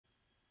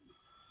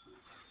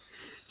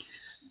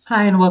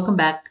Hi, and welcome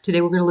back.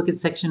 Today we're going to look at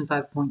section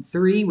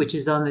 5.3, which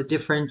is on the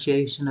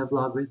differentiation of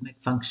logarithmic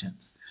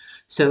functions.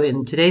 So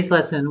in today's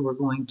lesson, we're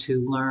going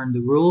to learn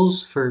the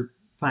rules for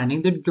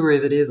finding the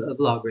derivative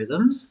of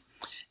logarithms.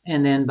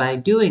 And then by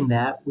doing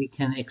that, we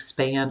can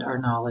expand our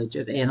knowledge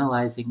of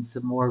analyzing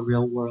some more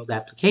real-world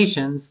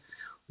applications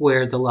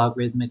where the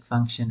logarithmic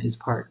function is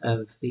part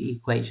of the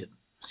equation.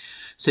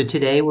 So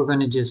today we're going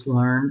to just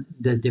learn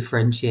the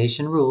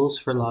differentiation rules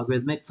for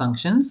logarithmic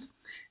functions.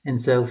 And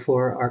so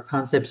for our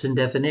concepts and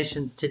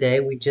definitions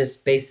today, we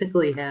just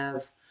basically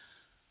have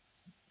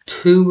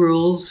two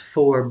rules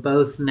for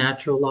both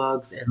natural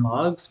logs and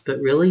logs, but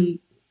really,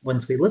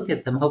 once we look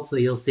at them,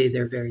 hopefully you'll see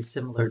they're very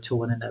similar to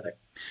one another.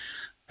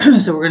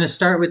 So we're going to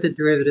start with the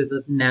derivative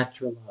of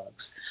natural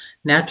logs.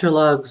 Natural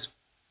logs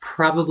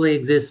probably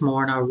exist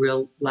more in our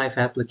real life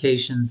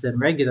applications than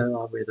regular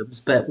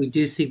logarithms, but we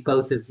do see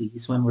both of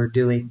these when we're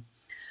doing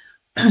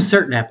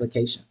certain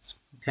applications.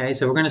 Okay,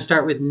 so we're going to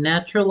start with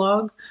natural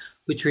log,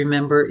 which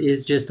remember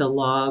is just a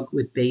log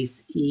with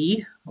base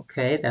e.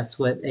 Okay, that's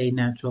what a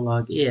natural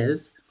log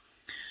is.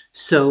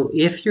 So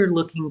if you're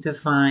looking to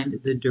find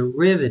the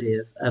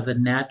derivative of a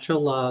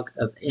natural log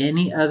of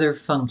any other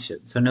function,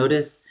 so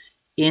notice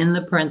in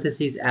the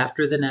parentheses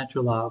after the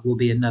natural log will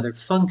be another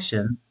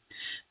function,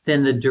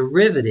 then the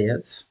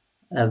derivative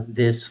of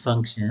this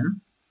function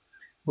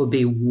will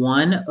be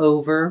 1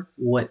 over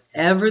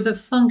whatever the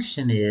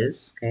function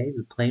is, okay,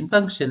 the plain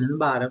function in the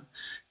bottom,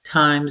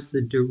 times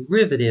the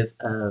derivative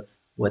of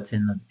what's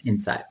in the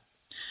inside.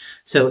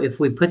 So if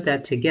we put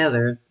that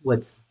together,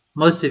 what's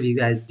most of you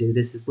guys do,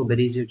 this is a little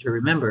bit easier to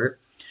remember,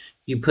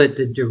 you put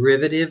the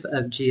derivative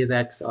of g of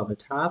x on the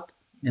top,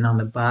 and on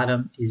the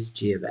bottom is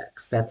g of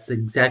x. That's the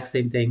exact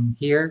same thing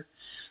here,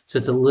 so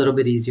it's a little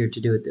bit easier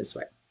to do it this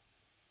way.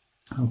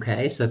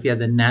 Okay, so if you have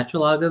the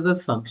natural log of a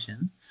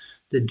function,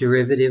 the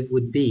derivative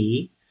would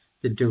be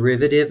the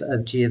derivative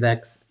of g of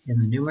x in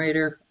the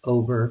numerator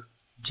over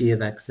g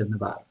of x in the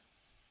bottom.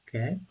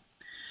 Okay,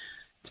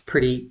 it's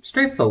pretty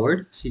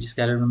straightforward, so you just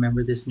got to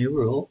remember this new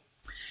rule.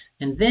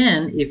 And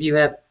then if you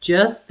have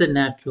just the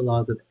natural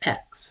log of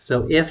x,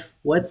 so if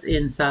what's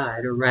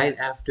inside or right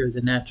after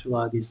the natural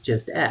log is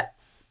just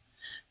x,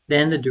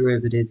 then the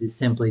derivative is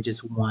simply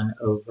just 1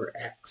 over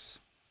x.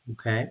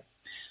 Okay,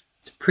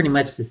 it's pretty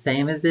much the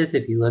same as this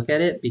if you look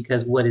at it,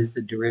 because what is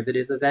the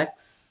derivative of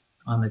x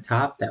on the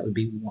top? That would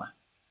be 1,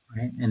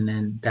 right? And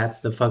then that's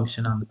the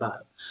function on the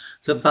bottom.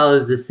 So it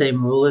follows the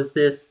same rule as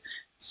this.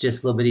 It's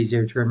just a little bit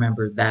easier to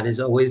remember. That is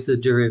always the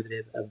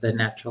derivative of the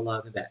natural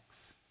log of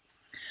x.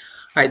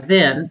 All right,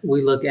 then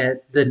we look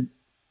at the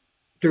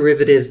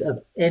derivatives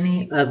of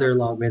any other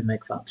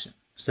logarithmic function.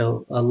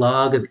 So a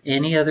log of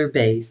any other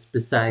base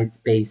besides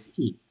base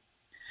e.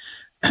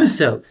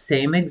 So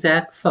same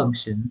exact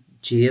function,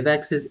 g of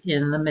x is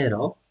in the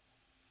middle,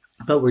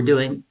 but we're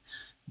doing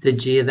the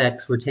g of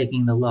x, we're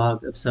taking the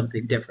log of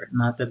something different,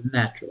 not the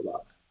natural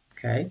log,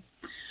 okay?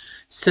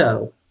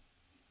 So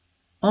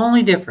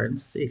only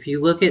difference, if you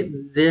look at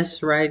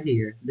this right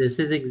here, this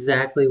is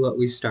exactly what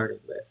we started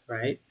with,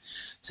 right?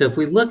 So if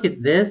we look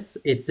at this,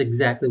 it's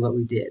exactly what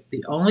we did.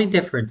 The only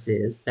difference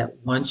is that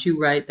once you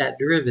write that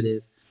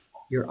derivative,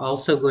 you're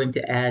also going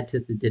to add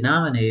to the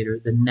denominator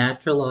the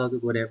natural log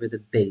of whatever the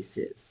base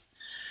is.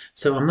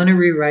 So I'm going to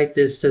rewrite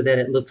this so that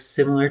it looks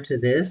similar to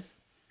this.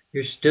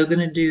 You're still going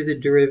to do the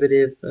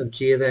derivative of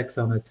g of x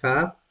on the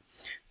top.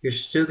 You're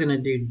still going to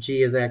do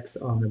g of x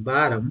on the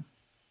bottom.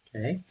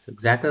 Okay, so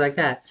exactly like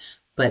that.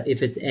 But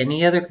if it's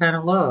any other kind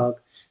of log,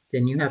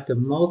 then you have to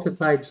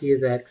multiply g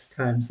of x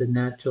times the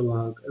natural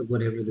log of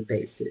whatever the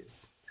base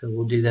is. So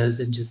we'll do those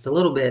in just a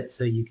little bit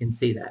so you can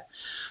see that.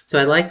 So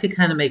I like to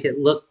kind of make it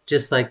look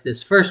just like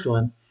this first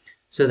one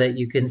so that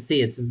you can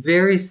see it's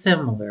very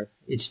similar.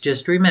 It's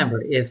just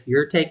remember, if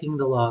you're taking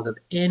the log of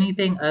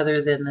anything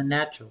other than the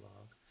natural log,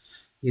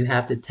 you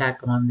have to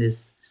tack on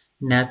this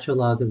natural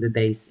log of the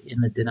base in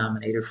the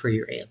denominator for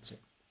your answer.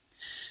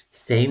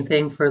 Same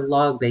thing for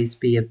log base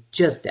b of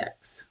just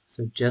x.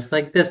 So just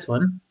like this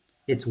one,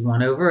 it's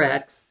 1 over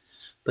x,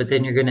 but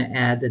then you're going to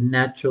add the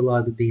natural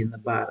log of b in the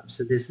bottom.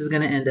 So this is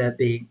going to end up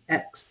being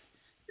x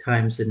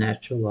times the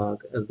natural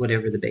log of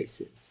whatever the base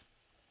is.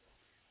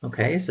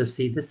 Okay, so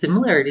see the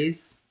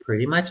similarities,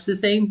 pretty much the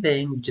same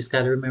thing. You just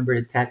got to remember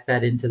to tack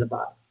that into the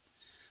bottom.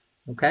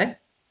 Okay?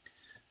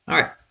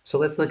 All right, so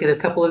let's look at a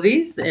couple of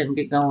these and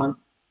get going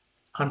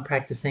on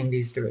practicing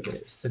these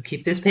derivatives. So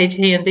keep this page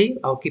handy.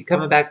 I'll keep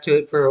coming back to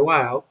it for a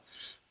while,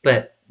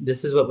 but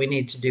this is what we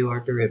need to do our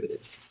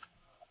derivatives.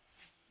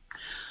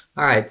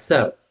 All right,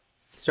 so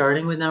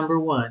starting with number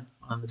 1,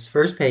 on this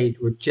first page,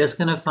 we're just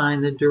going to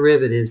find the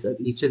derivatives of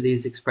each of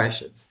these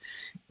expressions.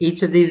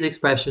 Each of these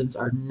expressions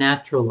are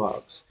natural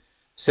logs,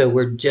 so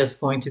we're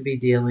just going to be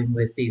dealing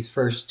with these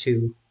first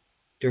two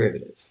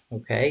derivatives,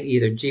 okay?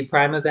 Either g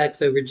prime of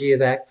x over g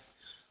of x,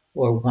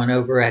 or 1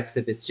 over x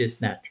if it's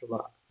just natural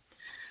log.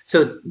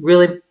 So it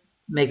really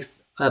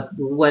makes up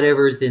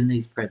whatever's in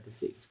these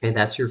parentheses. Okay,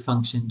 that's your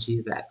function g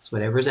of x,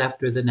 whatever's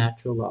after the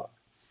natural log.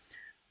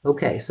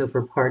 Okay, so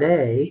for part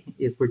A,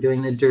 if we're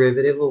doing the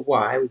derivative of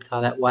y, we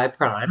call that y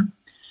prime.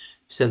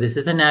 So this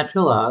is a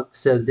natural log.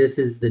 So this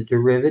is the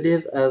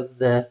derivative of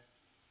the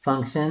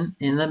function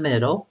in the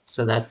middle.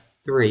 So that's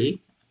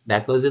 3.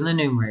 That goes in the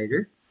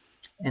numerator.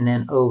 And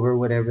then over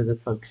whatever the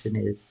function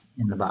is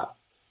in the bottom.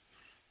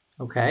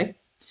 Okay?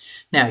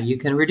 Now you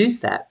can reduce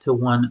that to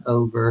 1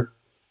 over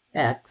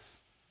x.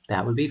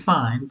 That would be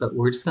fine, but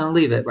we're just going to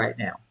leave it right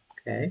now.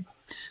 Okay?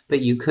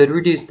 But you could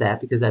reduce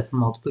that because that's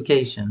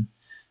multiplication.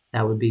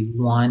 That would be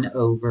 1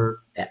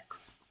 over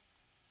x.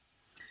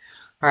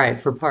 All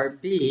right, for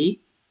part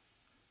B,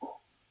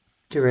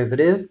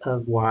 derivative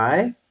of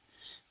y.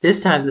 This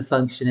time the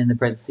function in the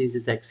parentheses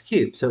is x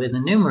cubed. So in the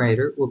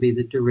numerator will be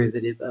the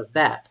derivative of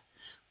that.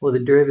 Well, the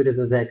derivative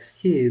of x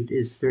cubed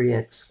is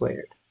 3x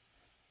squared.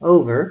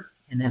 Over,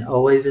 and then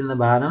always in the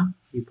bottom,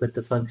 you put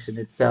the function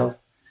itself,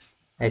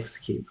 x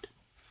cubed.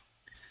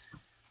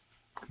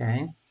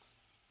 Okay?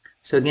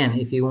 So again,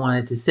 if you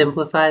wanted to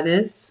simplify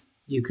this,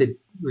 you could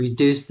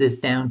reduce this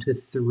down to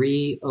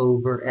 3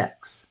 over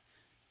x.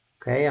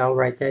 Okay, I'll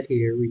write that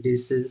here.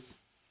 Reduces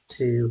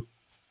to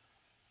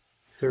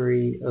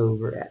 3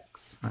 over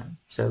x. Right.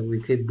 So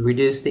we could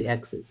reduce the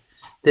x's.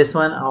 This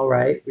one I'll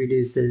write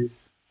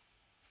reduces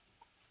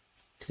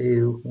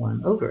to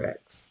 1 over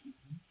x.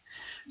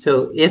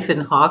 So if in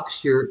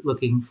Hawks you're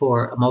looking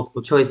for a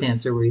multiple choice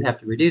answer where you have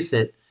to reduce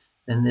it,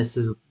 then this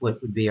is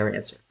what would be our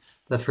answer.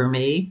 But for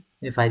me,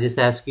 if I just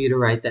ask you to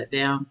write that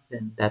down,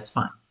 then that's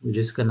fine. We're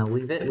just going to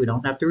leave it. We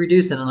don't have to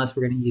reduce it unless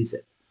we're going to use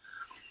it.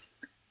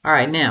 All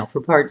right, now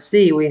for part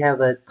C, we have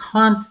a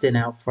constant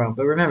out front.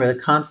 But remember, the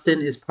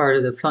constant is part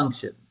of the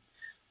function.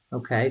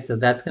 Okay, so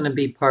that's going to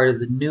be part of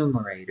the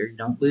numerator.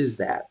 Don't lose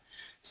that.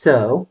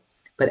 So,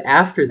 but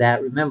after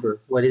that, remember,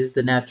 what is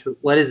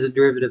the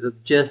derivative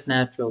of just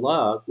natural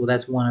log? Well,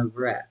 that's 1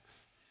 over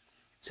x.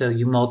 So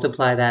you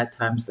multiply that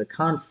times the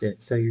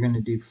constant. So you're going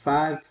to do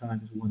 5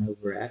 times 1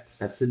 over x.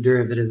 That's the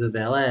derivative of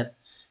ln.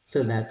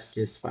 So that's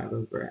just 5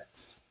 over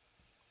x.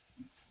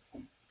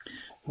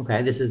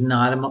 Okay, this is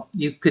not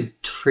you could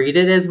treat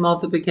it as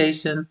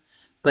multiplication,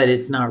 but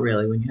it's not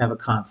really when you have a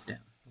constant.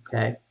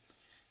 Okay.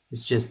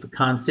 It's just the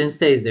constant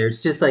stays there.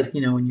 It's just like,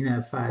 when you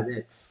have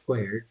 5x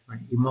squared, right?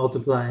 You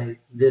multiply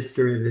this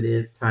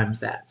derivative times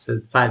that.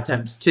 So 5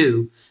 times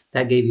 2,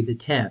 that gave you the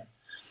 10.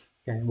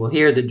 Okay, well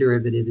here the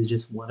derivative is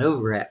just 1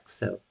 over x.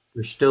 So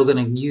we're still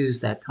going to use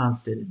that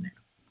constant in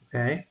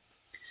there. Okay?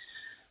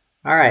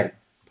 All right,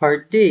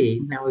 part D.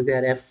 Now we've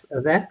got f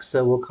of x,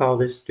 so we'll call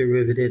this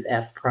derivative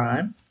f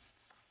prime.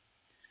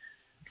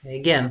 Okay,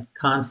 again,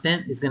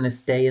 constant is going to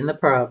stay in the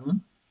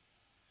problem.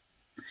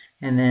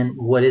 And then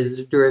what is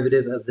the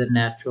derivative of the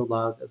natural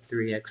log of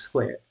 3x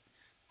squared?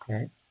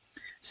 Okay,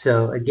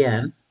 so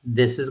again,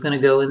 this is going to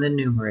go in the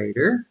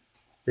numerator,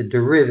 the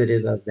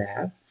derivative of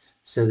that.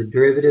 So the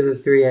derivative of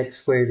 3x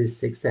squared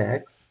is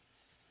 6x.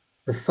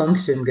 The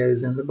function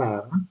goes in the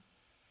bottom.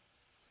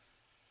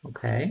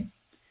 Okay,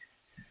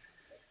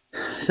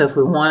 so if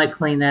we want to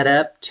clean that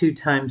up, 2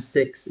 times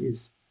 6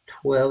 is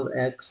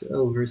 12x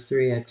over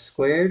 3x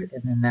squared,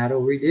 and then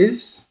that'll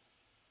reduce.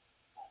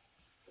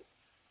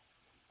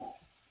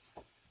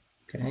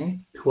 Okay,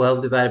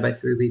 12 divided by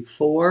 3 would be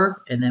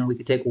 4, and then we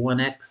could take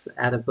 1x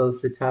out of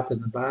both the top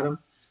and the bottom.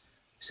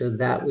 So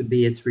that would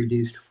be its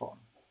reduced form.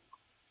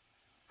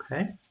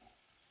 Okay,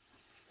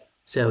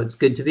 so it's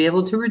good to be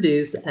able to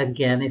reduce,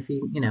 again, if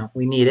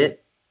we need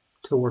it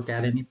to work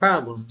out any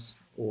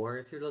problems, or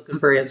if you're looking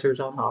for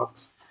answers on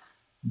Hawks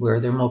where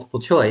they're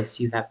multiple choice,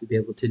 you have to be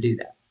able to do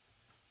that.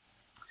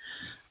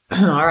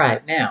 All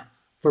right, now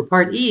for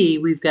part E,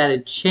 we've got a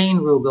chain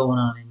rule going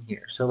on in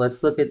here. So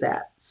let's look at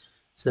that.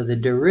 So the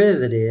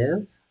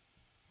derivative,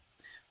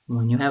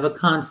 when you have a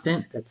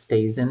constant, that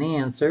stays in the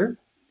answer.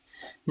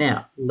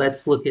 Now,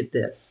 let's look at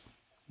this,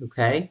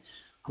 okay?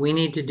 We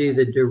need to do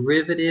the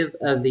derivative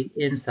of the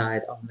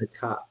inside on the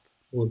top.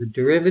 Well, the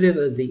derivative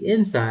of the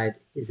inside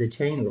is a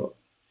chain rule.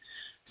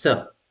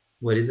 So,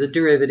 what is the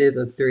derivative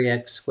of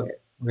 3x squared?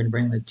 We're going to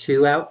bring the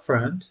 2 out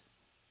front,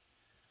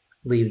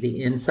 leave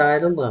the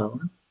inside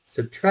alone,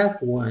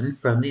 subtract 1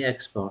 from the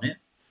exponent,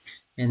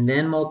 and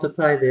then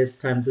multiply this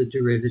times the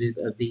derivative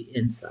of the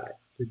inside.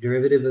 The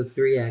derivative of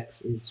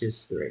 3x is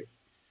just 3.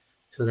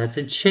 So that's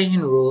a chain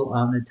rule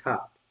on the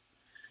top.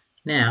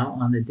 Now,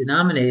 on the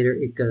denominator,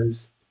 it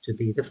goes to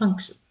be the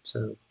function.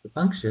 So the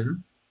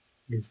function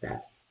is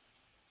that.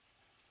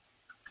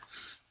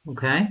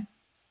 Okay?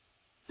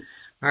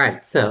 All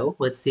right, so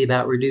let's see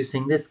about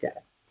reducing this guy.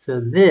 So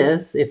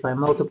this, if I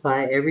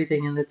multiply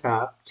everything in the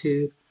top,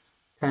 2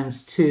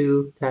 times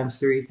 2 times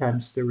 3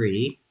 times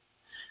 3,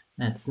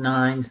 that's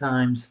 9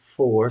 times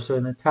 4. So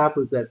in the top,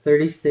 we've got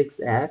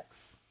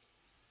 36x.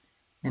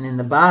 And in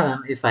the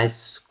bottom, if I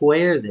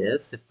square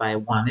this, if I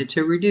wanted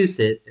to reduce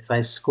it, if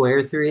I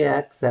square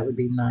 3x, that would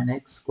be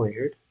 9x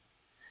squared.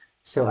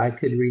 So I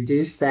could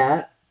reduce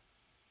that.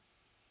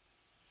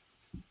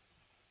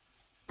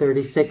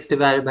 36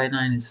 divided by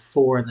 9 is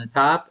 4 in the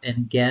top. And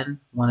again,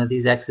 one of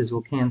these x's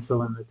will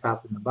cancel in the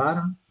top and the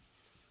bottom.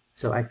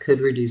 So I could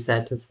reduce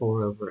that to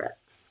 4 over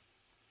x.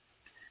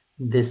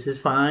 This is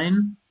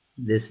fine.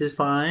 This is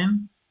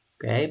fine.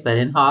 Okay, but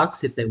in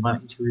Hawks, if they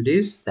want you to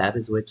reduce, that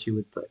is what you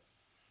would put.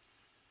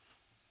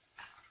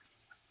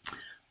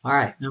 All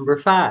right, number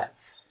 5.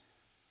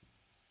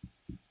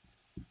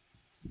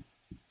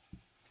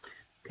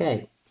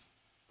 Okay,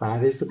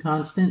 5 is the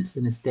constant. It's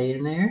going to stay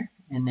in there.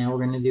 And now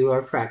we're going to do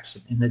our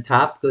fraction. In the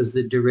top goes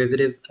the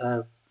derivative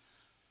of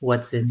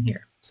what's in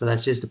here. So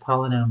that's just a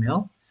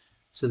polynomial.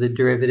 So the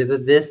derivative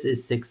of this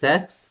is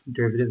 6x. The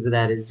derivative of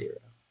that is 0.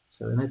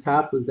 So in the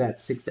top, we've got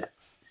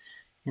 6x.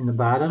 In the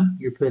bottom,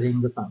 you're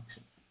putting the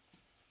function.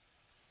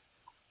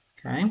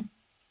 Okay?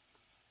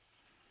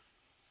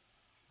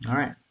 All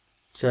right.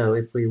 So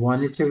if we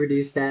wanted to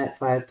reduce that,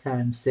 5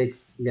 times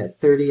 6, we got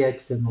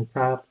 30x in the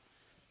top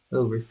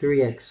over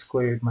 3x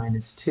squared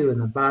minus 2 in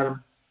the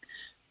bottom.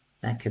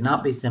 That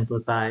cannot be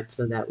simplified,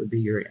 so that would be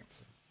your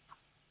answer.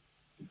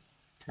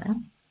 Okay.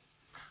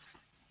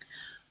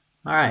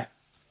 All right.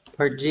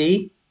 Part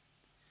G.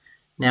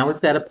 Now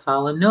we've got a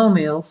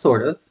polynomial,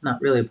 sort of,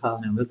 not really a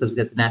polynomial because we've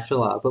got the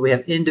natural log, but we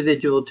have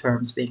individual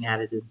terms being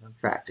added and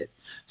subtracted.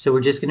 So we're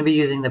just going to be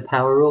using the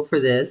power rule for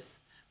this,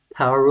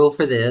 power rule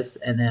for this,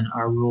 and then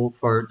our rule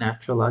for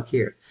natural log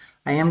here.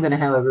 I am going to,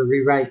 however,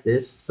 rewrite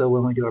this so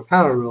when we do our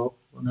power rule,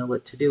 we'll know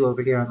what to do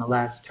over here on the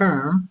last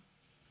term.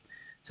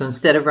 So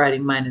instead of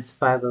writing minus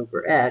 5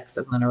 over x,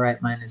 I'm going to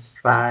write minus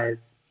 5x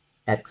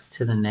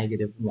to the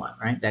negative 1,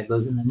 right? That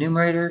goes in the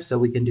numerator, so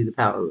we can do the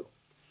power rule.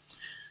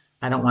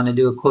 I don't want to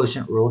do a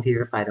quotient rule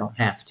here if I don't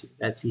have to.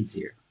 That's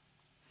easier.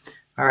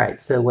 All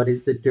right, so what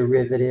is the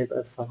derivative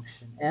of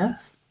function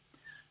f?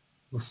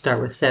 We'll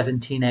start with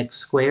 17x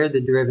squared.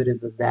 The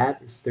derivative of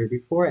that is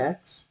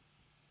 34x.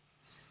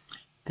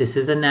 This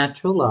is a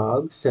natural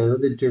log, so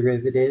the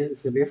derivative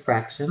is going to be a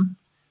fraction.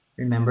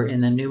 Remember, in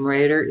the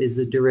numerator is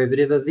the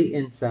derivative of the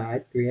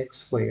inside, 3x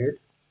squared,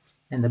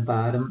 and the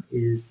bottom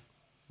is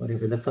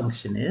whatever the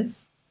function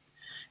is.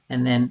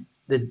 And then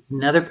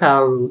another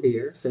power rule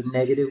here, so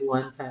negative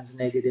 1 times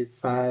negative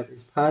 5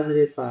 is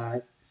positive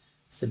 5.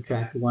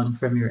 Subtract 1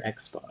 from your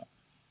exponent.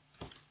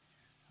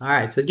 All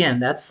right, so again,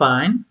 that's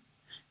fine.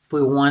 If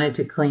we wanted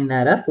to clean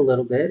that up a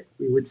little bit,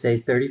 we would say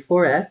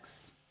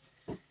 34x.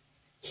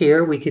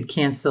 Here we could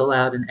cancel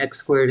out an x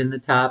squared in the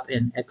top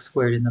and x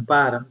squared in the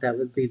bottom. That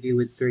would leave you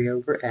with 3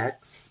 over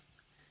x.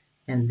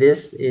 And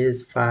this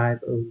is 5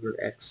 over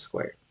x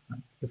squared.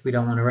 If we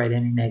don't want to write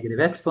any negative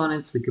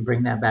exponents, we could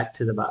bring that back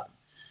to the bottom.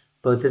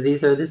 Both of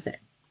these are the same.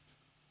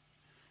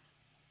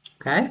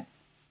 Okay?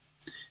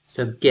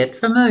 So get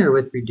familiar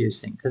with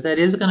reducing, because that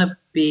is going to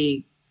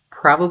be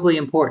probably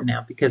important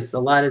now, because a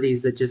lot of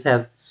these that just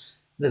have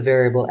the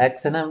variable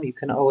x in them, you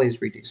can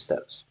always reduce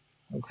those.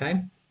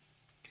 Okay?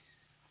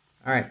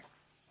 All right.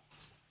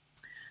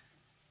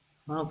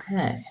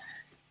 Okay.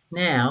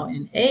 Now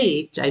in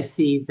H, I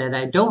see that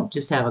I don't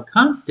just have a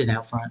constant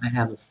out front, I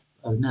have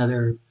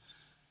another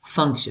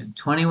function,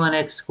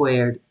 21x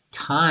squared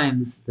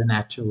times the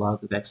natural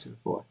log of x to the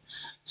 4th.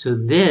 So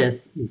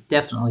this is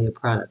definitely a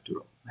product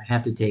rule. I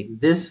have to take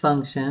this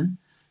function,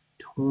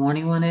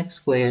 21x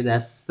squared,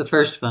 that's the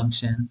first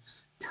function,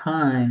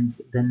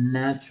 times the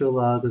natural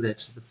log of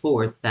x to the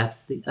 4th,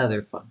 that's the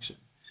other function.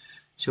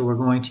 So we're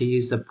going to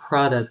use the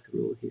product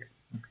rule here,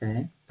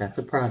 okay? That's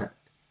a product.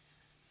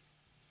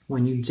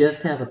 When you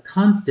just have a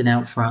constant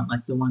out front,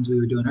 like the ones we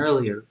were doing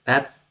earlier,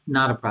 that's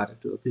not a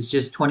product rule. If it's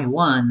just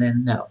 21,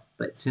 then no.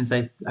 But since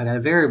I got a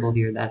variable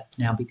here, that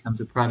now becomes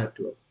a product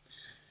rule.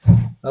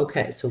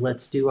 Okay, so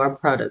let's do our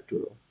product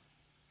rule.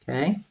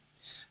 Okay?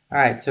 All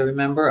right, so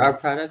remember our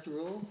product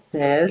rule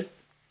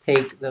says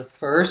take the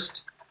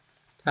first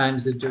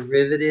times the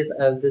derivative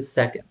of the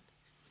second.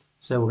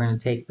 So we're going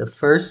to take the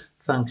first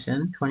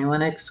function,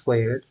 21x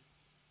squared,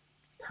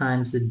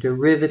 times the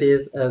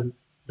derivative of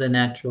the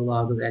natural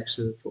log of x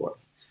to the 4th.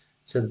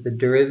 So the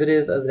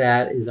derivative of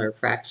that is our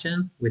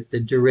fraction with the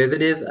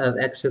derivative of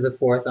x to the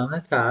 4th on the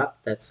top,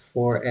 that's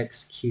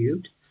 4x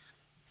cubed,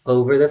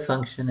 over the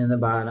function in the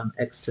bottom,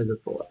 x to the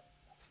 4th.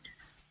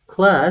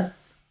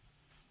 Plus,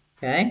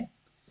 okay,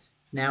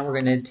 now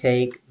we're going to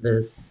take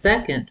the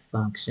second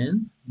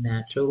function,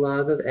 natural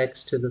log of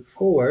x to the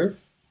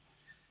 4th,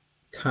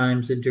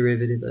 times the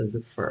derivative of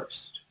the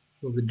first.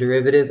 Well, the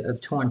derivative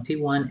of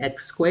 21x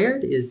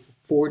squared is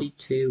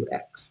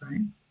 42x,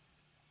 right?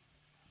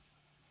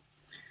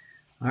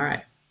 All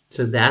right,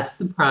 so that's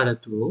the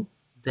product rule.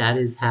 That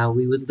is how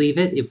we would leave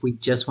it if we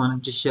just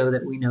wanted to show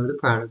that we know the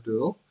product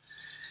rule.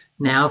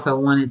 Now, if I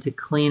wanted to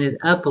clean it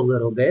up a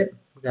little bit,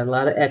 we've got a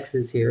lot of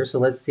x's here, so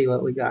let's see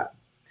what we got.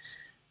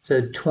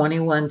 So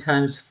 21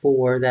 times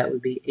 4, that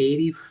would be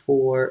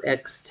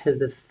 84x to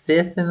the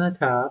 5th in the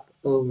top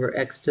over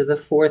x to the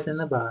 4th in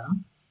the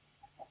bottom.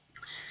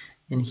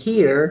 And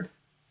here,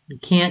 you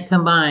can't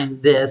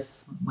combine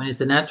this. When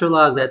it's a natural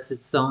log, that's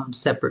its own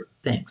separate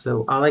thing.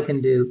 So all I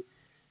can do,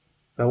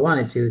 if I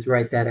wanted to, is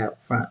write that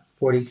out front.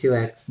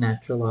 42x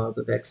natural log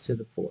of x to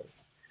the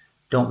 4th.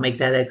 Don't make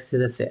that x to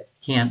the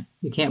 5th.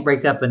 You can't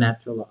break up a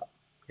natural log.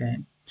 Okay.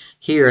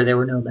 Here, there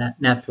were no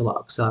natural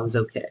logs, so I was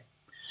okay.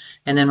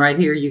 And then right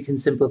here, you can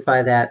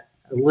simplify that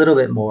a little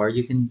bit more.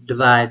 You can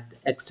divide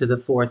x to the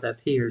 4th up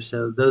here.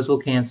 So those will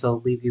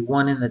cancel, leave you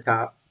 1 in the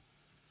top.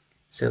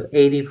 So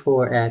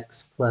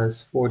 84x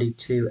plus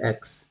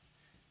 42x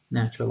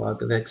natural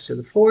log of x to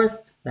the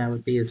 4th. That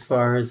would be as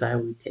far as I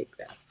would take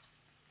that.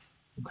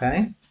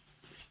 Okay?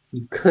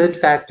 You could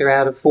factor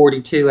out a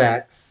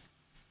 42x,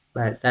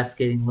 but that's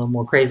getting a little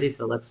more crazy,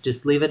 so let's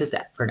just leave it at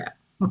that for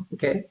now.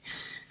 Okay?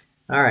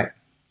 All right.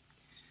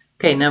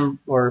 Okay,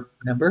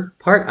 number,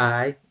 part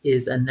I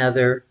is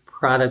another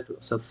product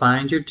rule. So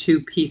find your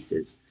two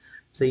pieces.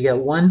 So you got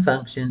one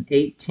function,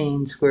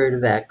 18 square root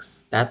of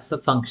x, that's the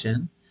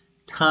function,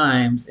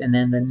 times, and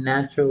then the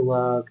natural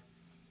log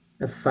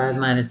of 5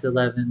 minus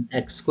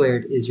 11x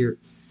squared is your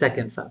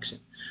second function.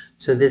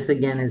 So this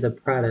again is a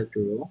product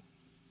rule.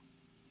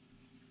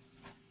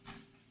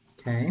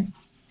 Okay.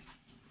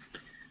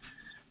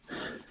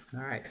 All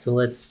right, so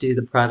let's do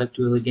the product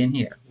rule again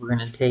here. We're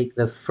going to take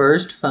the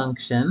first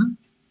function,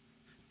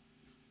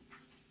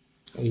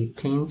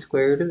 18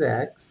 square root of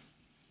x,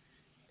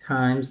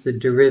 times the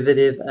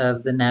derivative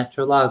of the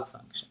natural log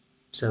function.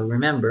 So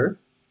remember,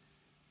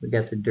 we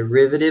got the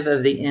derivative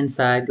of the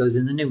inside goes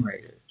in the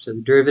numerator. So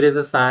the derivative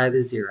of 5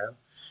 is 0.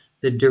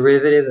 The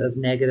derivative of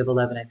negative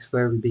 11x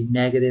squared would be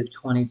negative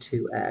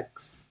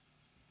 22x.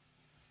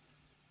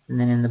 And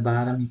then in the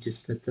bottom, you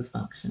just put the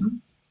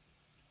function.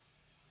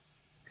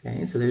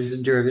 Okay, so there's the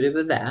derivative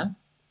of that.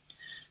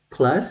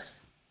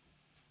 Plus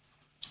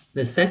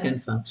the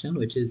second function,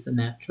 which is the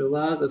natural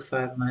log of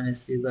 5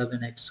 minus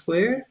 11x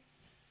squared.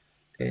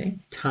 Okay,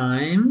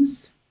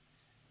 times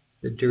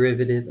the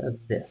derivative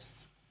of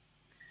this.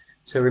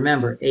 So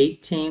remember,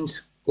 18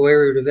 square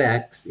root of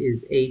x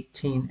is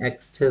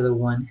 18x to the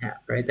 1/2,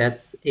 right?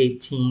 That's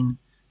 18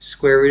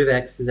 square root of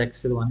x is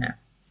x to the 1/2.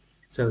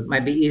 So it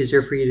might be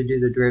easier for you to do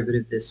the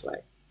derivative this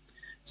way.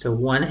 So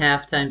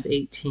 1/2 times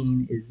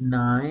 18 is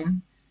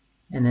 9,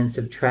 and then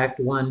subtract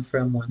 1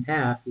 from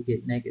 1/2, you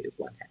get negative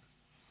 1/2.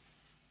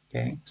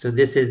 Okay, so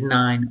this is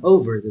 9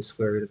 over the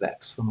square root of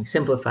x when we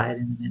simplify it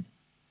in a minute.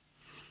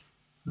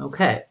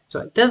 Okay, so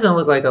it doesn't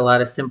look like a lot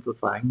of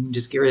simplifying. You can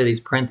just get rid of these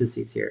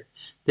parentheses here.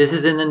 This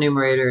is in the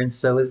numerator, and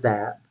so is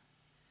that.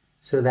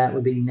 So that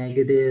would be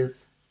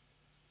negative.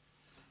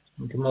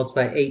 We can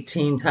multiply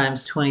 18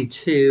 times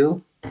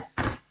 22.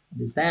 What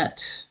is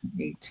that?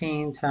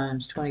 18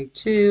 times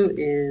 22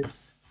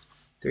 is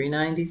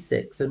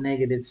 396. So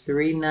negative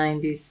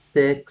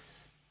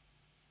 396.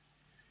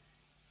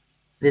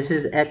 This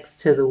is x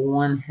to the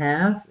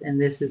 1/2,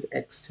 and this is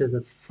x to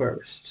the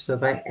first. So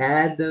if I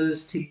add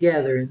those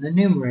together in the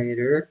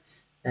numerator,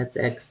 that's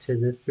x to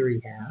the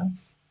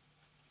 3/2.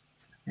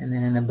 And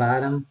then in the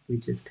bottom, we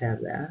just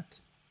have that.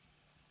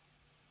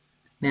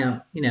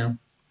 Now,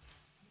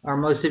 are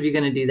most of you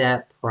going to do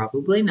that?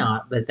 Probably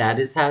not, but that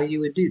is how you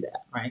would do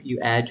that, right?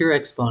 You add your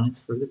exponents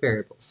for the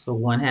variables. So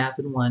 1/2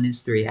 and 1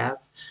 is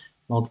 3/2.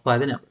 Multiply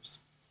the numbers.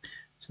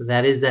 So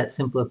that is that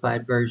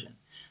simplified version.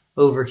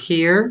 Over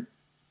here,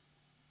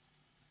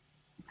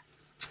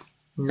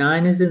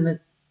 9 is in the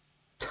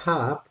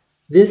top.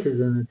 This is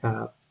in the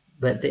top,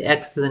 but the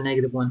x to the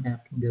negative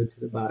 1/2 can go to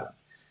the bottom.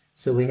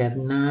 So we have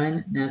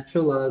 9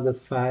 natural log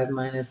of 5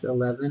 minus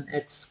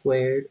 11x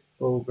squared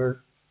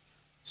over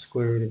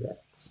square root of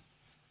x.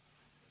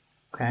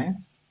 Okay?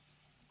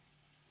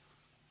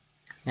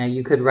 Now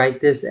you could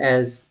write this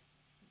as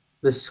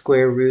the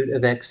square root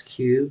of x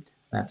cubed.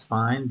 That's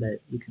fine,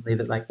 but you can leave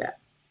it like that.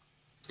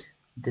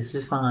 This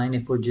is fine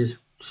if we're just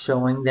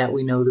showing that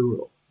we know the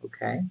rule.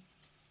 Okay?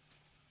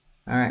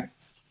 All right.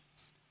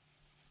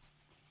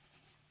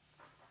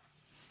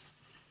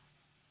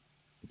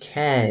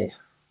 Okay.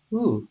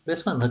 Ooh,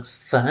 this one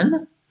looks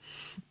fun.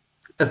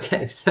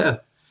 Okay,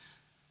 so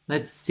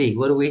let's see.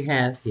 What do we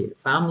have here?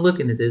 If I'm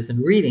looking at this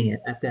and reading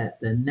it, I've got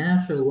the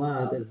natural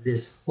log of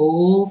this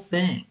whole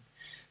thing.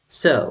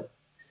 So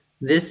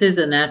this is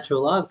a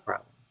natural log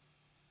problem.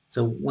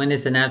 So when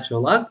it's a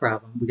natural log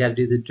problem, we got to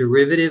do the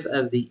derivative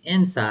of the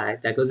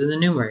inside, that goes in the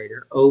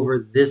numerator, over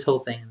this whole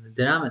thing in the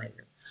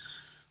denominator.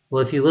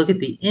 Well, if you look at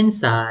the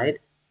inside,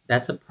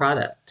 that's a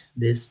product,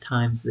 this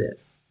times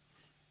this.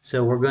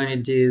 So we're going to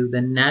do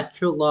the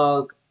natural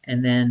log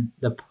and then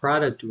the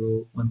product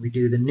rule when we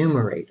do the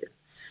numerator.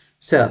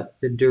 So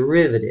the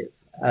derivative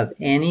of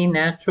any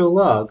natural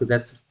log,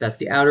 because that's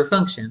the outer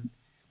function,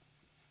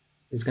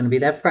 is going to be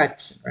that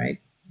fraction, right?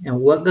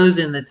 And what goes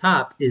in the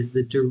top is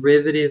the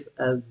derivative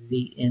of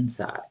the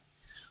inside.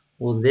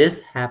 Well,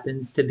 this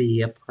happens to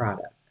be a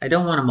product. I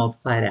don't want to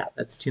multiply it out.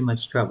 That's too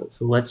much trouble.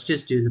 So let's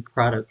just do the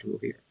product rule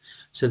here.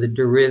 So the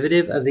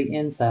derivative of the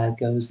inside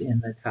goes in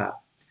the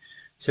top.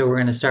 So we're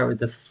going to start with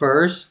the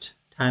first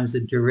times the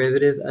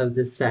derivative of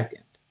the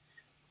second.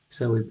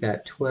 So we've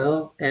got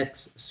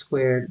 12x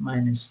squared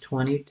minus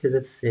 20 to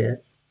the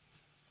 5th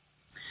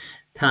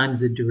times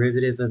the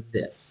derivative of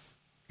this.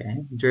 Okay,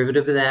 the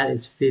derivative of that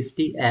is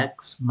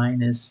 50x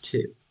minus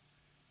 2.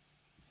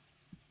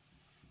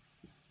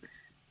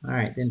 All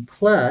right, then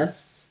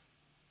plus,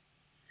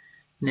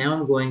 now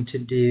I'm going to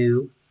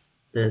do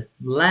the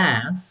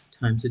last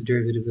times the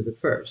derivative of the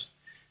first.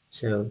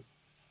 So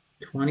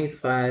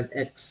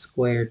 25x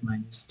squared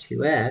minus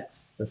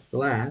 2x, that's the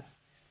last,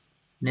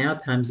 now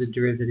times the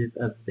derivative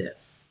of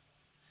this.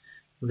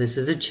 Well, this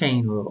is a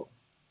chain rule.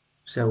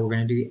 So we're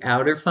going to do the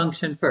outer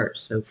function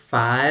first. So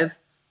 5,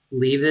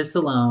 leave this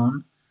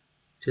alone.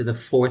 to the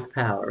fourth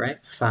power,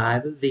 right?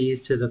 5 of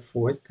these to the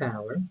fourth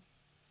power.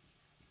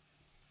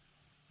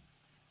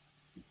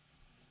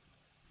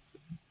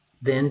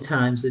 Then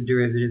times the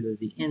derivative of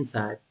the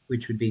inside,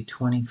 which would be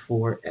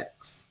 24x.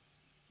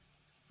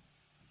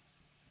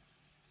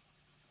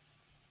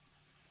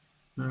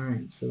 All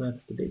right, so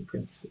that's the big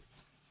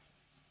parentheses.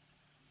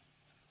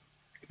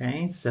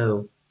 Okay,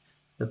 so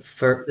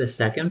the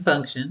second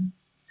function,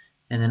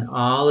 and then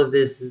all of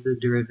this is the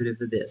derivative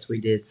of this. We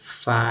did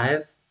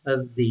 5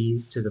 of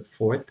these to the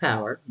fourth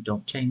power.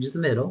 Don't change the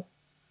middle.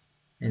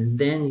 And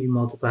then you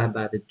multiply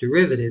by the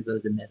derivative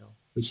of the middle,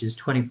 which is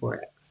 24x.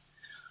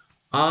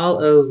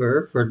 All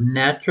over, for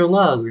natural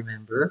log,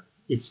 remember,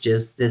 it's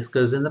just this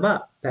goes in the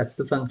bottom. That's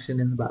the function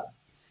in the bottom.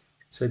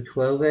 So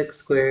 12x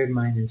squared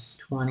minus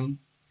 20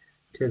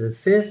 to the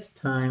fifth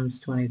times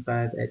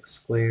 25x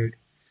squared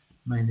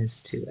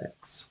minus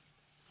 2x.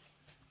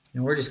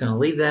 And we're just going to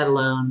leave that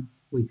alone.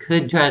 We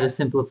could try to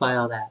simplify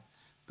all that,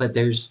 but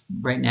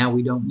right now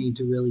we don't need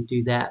to really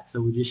do that.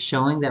 So we're just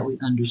showing that we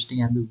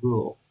understand the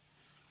rule.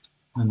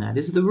 And that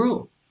is the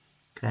rule,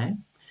 okay?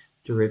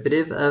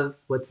 Derivative of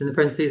what's in the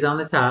parentheses on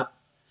the top,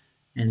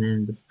 and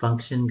then the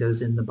function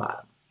goes in the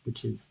bottom,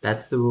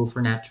 that's the rule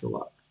for natural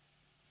log.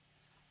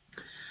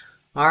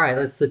 All right,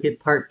 let's look at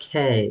part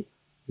K.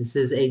 This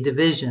is a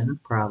division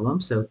problem,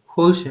 so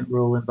quotient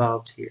rule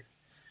involved here.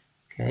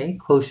 Okay,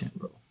 quotient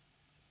rule.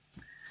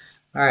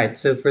 All right,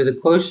 so for the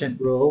quotient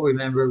rule,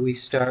 remember we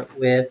start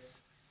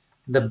with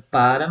the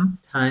bottom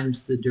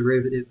times the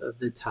derivative of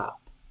the top.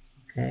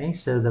 Okay,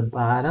 so the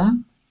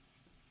bottom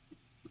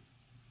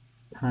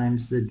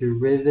times the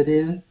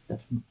derivative,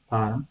 that's the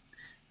bottom,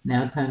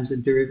 now times the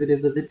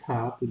derivative of the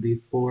top would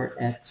be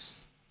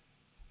 4x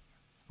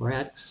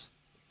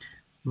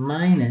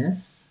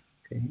minus,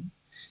 okay,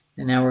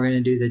 and now we're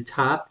going to do the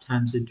top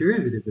times the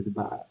derivative of the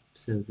bottom.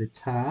 So the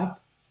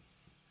top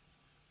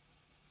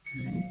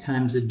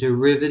times the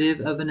derivative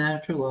of a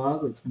natural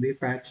log, that's going to be a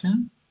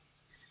fraction,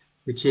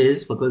 which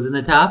is what goes in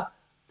the top,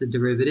 the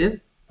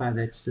derivative,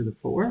 5x to the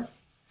fourth.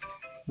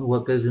 And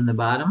what goes in the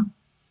bottom?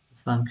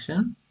 The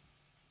function.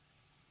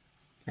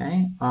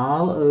 Okay,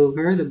 all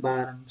over the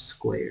bottom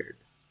squared.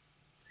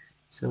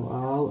 So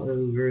all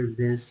over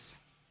this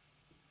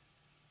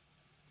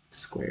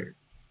squared.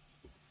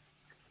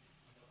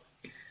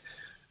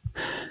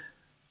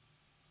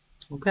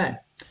 Okay,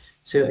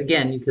 so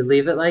again, you could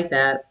leave it like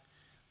that,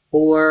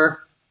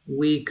 or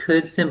we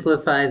could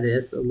simplify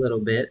this a little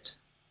bit.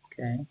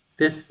 Okay,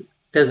 this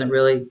doesn't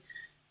really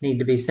need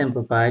to be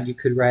simplified. You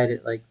could write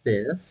it like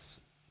this.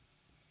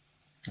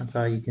 That's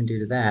all you can do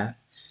to that.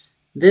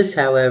 This,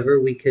 however,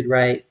 we could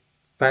write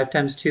 5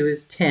 times 2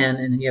 is 10,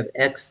 and then you have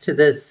x to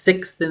the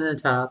sixth in the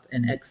top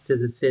and x to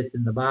the fifth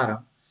in the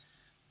bottom.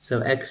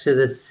 So x to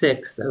the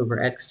sixth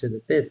over x to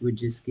the fifth would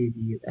just give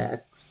you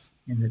x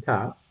in the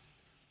top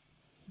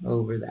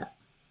over that.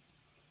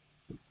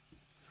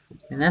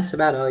 And that's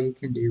about all you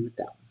can do with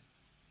that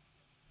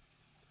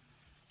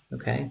one.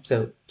 Okay,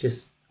 so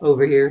just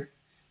over here,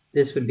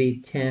 this would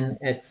be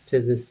 10x to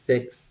the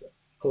sixth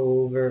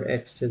over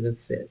x to the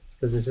fifth,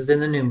 because this is in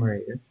the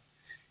numerator.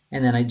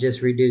 And then I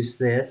just reduce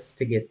this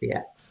to get the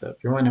x. So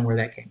if you're wondering where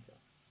that came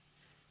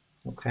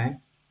from. Okay.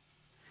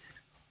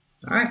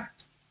 All right.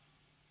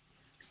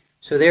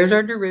 So there's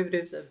our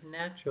derivatives of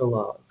natural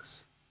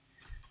logs.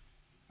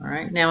 All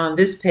right. Now on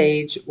this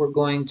page, we're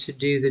going to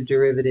do the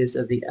derivatives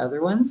of the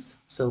other ones.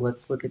 So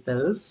let's look at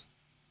those.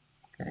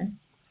 Okay.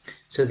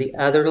 So the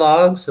other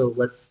logs, so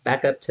let's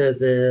back up to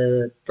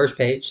the first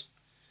page.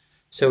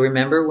 So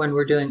remember, when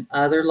we're doing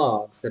other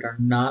logs that are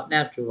not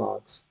natural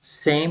logs,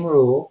 same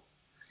rule,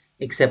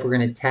 except we're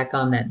going to tack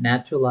on that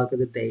natural log of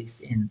the base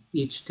in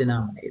each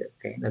denominator.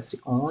 Okay, that's the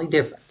only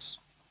difference.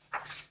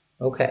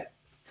 Okay,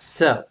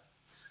 so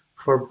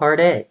for part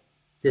A,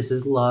 this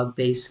is log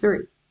base 3.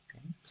 Okay,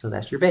 so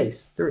that's your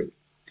base, 3.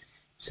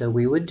 So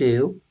we would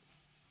do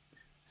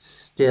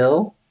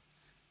still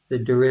the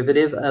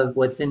derivative of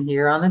what's in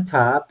here on the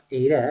top,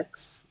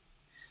 8x.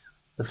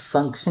 The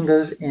function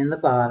goes in the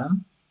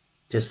bottom,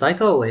 just like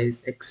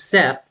always,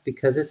 except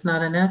because it's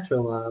not a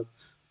natural log,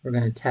 we're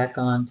going to tack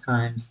on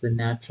times the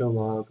natural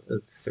log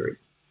of 3.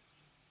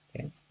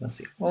 Okay, that's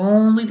the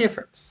only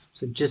difference.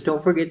 So just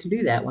don't forget to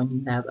do that when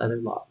you have other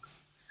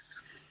logs.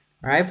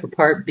 All right, for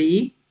part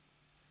B,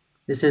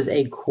 this is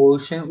a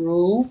quotient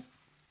rule.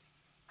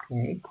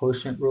 Okay,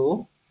 quotient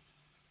rule.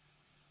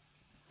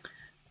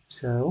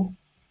 So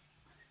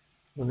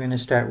we're going to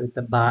start with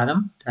the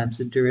bottom times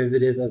the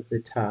derivative of the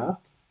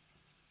top.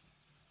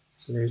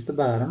 So there's the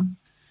bottom.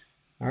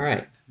 All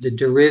right, the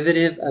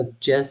derivative of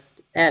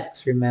just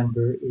x,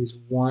 remember, is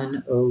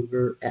 1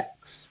 over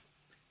x.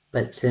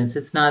 But since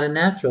it's not a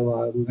natural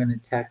log, we're going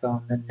to tack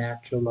on the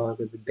natural log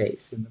of the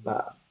base in the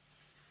bottom.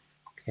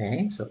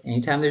 Okay, so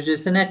anytime there's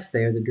just an x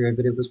there, the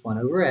derivative was 1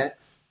 over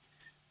x.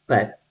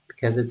 But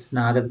because it's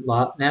not a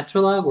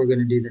natural log, we're going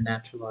to do the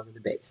natural log of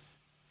the base.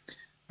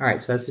 All right,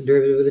 so that's the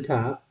derivative of the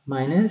top,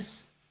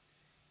 minus,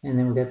 and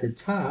then we've got the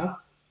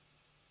top,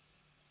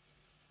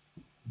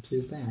 which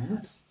is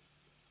that,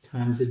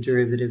 times the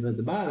derivative of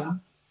the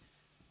bottom,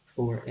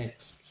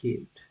 4x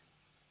cubed.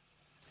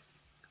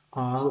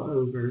 all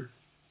over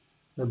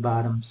the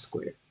bottom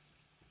square.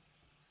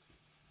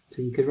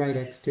 So you could write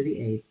x to the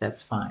 8th,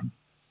 that's fine.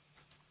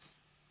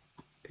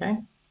 Okay?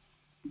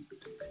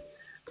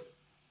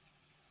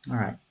 All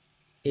right.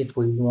 If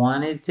we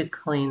wanted to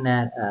clean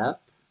that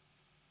up,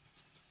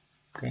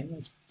 okay,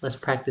 let's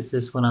practice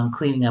this one on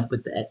cleaning up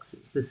with the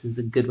x's. This is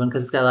a good one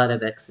because it's got a lot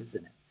of x's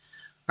in it.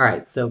 All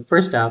right, so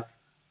first off,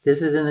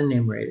 this is in the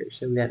numerator.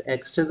 So we got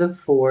x to the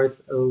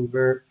 4th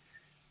over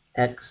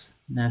x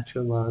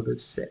natural log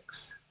of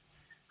 6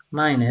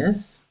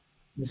 minus,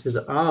 this is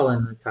all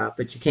in the top,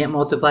 but you can't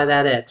multiply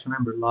that x.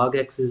 Remember, log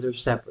x's are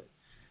separate.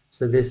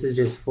 So this is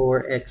just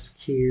 4x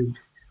cubed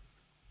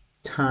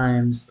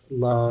times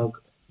log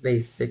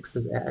base 6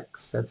 of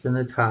x. That's in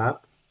the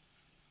top.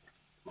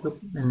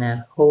 And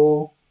that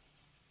whole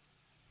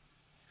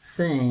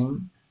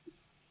thing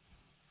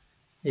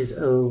is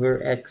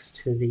over x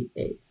to the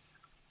 8th.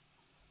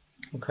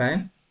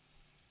 Okay?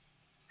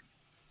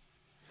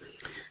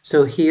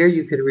 So here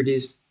you could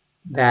reduce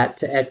that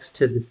to x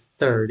to the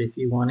 3rd if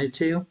you wanted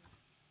to.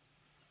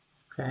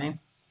 Okay?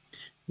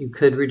 You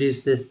could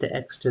reduce this to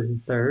x to the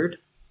 3rd.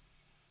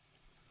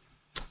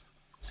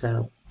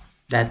 So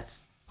that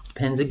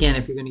depends again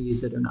if you're going to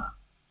use it or not.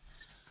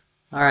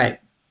 All right.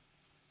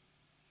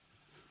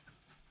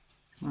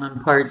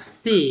 On part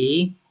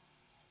C,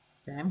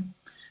 okay,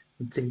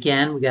 it's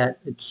again, we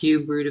got the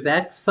cube root of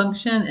x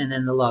function and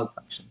then the log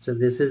function. So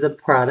this is a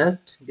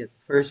product. We get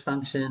the first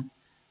function,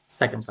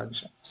 second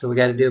function. So we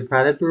got to do a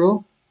product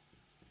rule.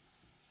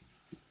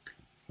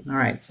 All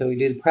right, so we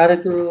do the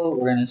product rule.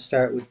 We're going to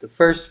start with the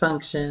first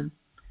function,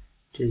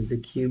 which is the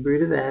cube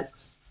root of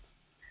x,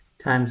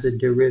 times the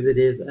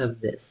derivative of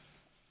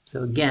this.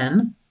 So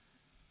again,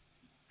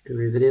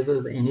 derivative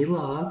of any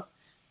log,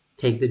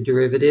 take the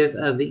derivative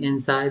of the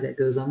inside that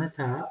goes on the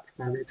top,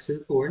 5x to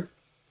the 4th,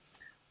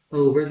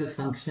 over the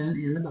function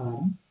in the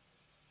bottom.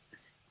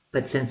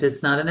 But since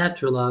it's not a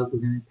natural log, we're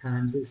going to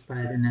times this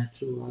by the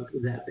natural log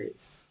of that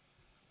base.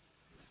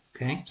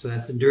 Okay, so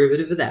that's the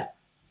derivative of that.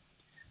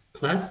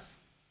 Plus,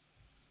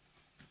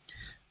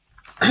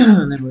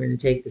 and then we're going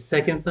to take the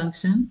second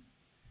function,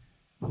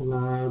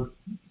 log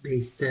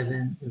base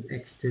 7 of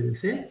x to the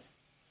 5th,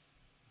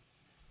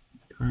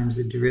 times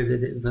the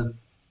derivative of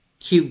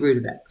cube root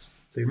of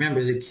x. So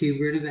remember, the cube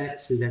root of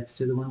x is x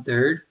to the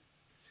 1/3.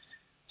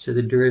 So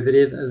the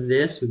derivative of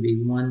this would be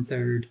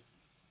 1/3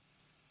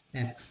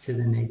 x to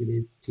the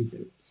negative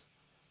 2/3.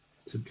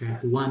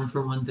 Subtract 1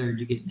 from 1/3,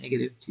 you get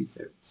negative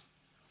 2/3.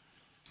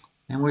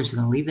 And we're just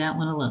going to leave that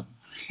one alone.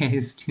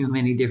 There's too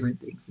many different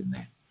things in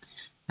there.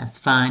 That's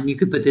fine. You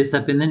could put this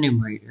up in the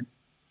numerator.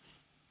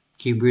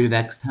 Cube root of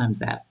x times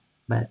that.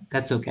 But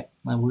that's okay.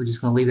 Well, we're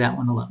just going to leave that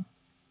one alone.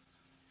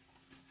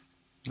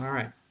 All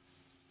right.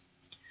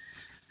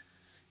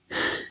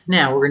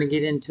 Now we're going to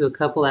get into a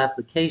couple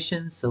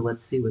applications. So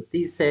let's see what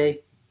these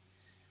say.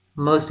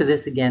 Most of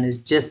this, again, is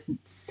just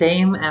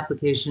same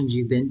applications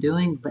you've been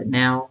doing, but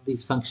now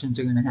these functions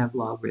are going to have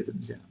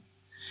logarithms in them.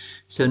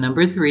 So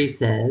number 3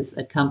 says,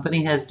 a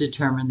company has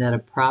determined that a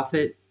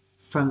profit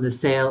from the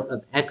sale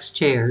of x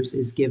chairs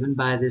is given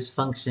by this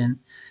function,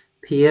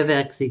 p of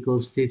x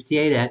equals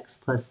 58x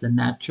plus the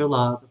natural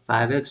log of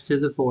 5x to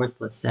the 4th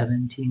plus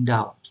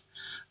 $17.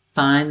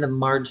 Find the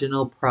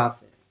marginal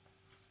profit.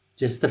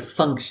 Just the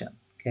function,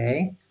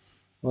 okay?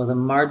 Well, the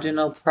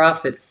marginal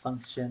profit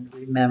function,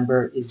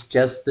 remember, is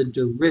just the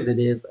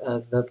derivative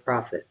of the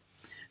profit.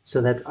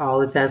 So that's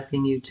all it's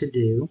asking you to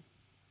do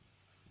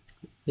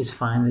is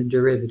find the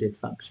derivative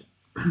function.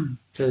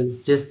 So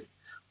it's just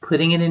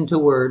putting it into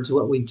words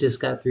what we just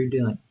got through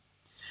doing.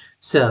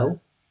 So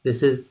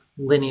this is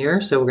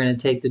linear, so we're going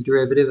to take the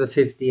derivative of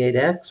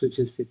 58x, which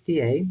is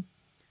 58,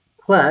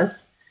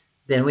 plus,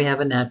 then we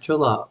have a natural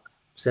log.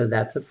 So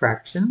that's a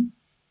fraction.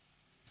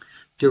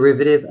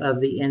 Derivative of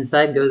the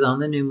inside goes on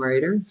the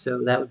numerator,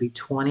 so that would be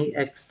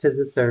 20x to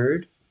the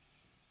 3rd.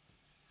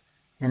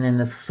 And then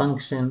the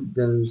function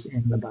goes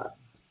in the bottom.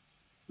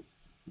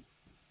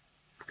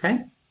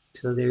 Okay,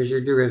 so there's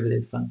your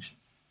derivative function.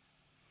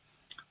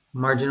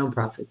 Marginal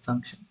profit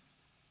function.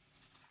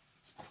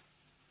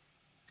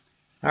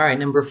 All right,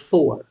 number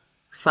 4.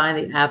 Find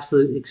the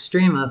absolute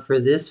extrema for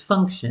this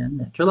function,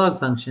 natural log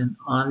function,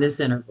 on this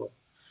interval.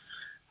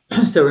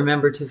 So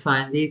remember, to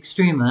find the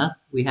extrema,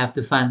 we have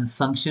to find the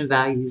function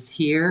values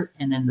here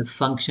and then the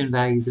function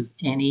values of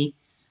any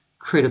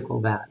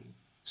critical value.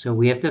 So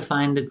we have to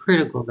find the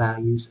critical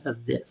values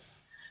of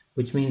this,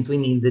 which means we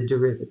need the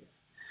derivative.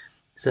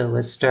 So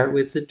let's start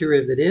with the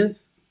derivative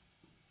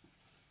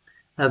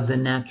of the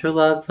natural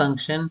log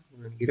function.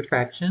 We're going to get a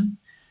fraction.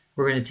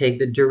 We're going to take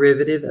the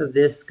derivative of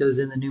this goes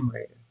in the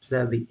numerator. So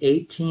that would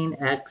be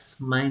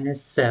 18x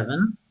minus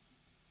 7.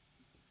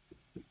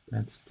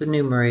 That's the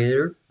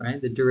numerator,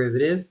 right? The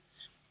derivative.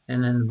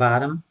 And then the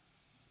bottom,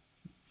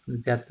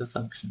 we've got the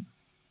function.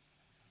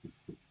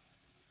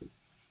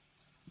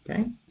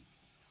 Okay?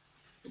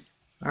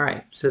 All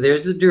right, so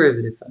there's the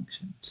derivative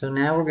function. So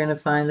now we're going to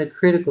find the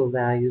critical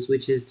values,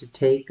 which is to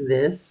take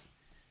this,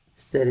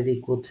 set it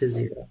equal to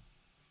 0.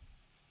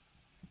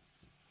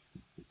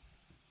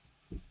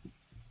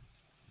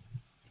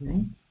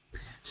 Okay?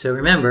 So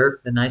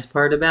remember, the nice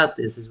part about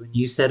this is when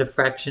you set a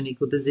fraction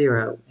equal to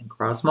 0 and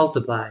cross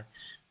multiply,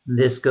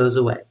 this goes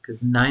away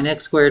because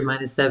 9x squared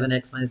minus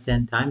 7x minus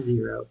 10 times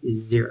 0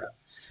 is 0.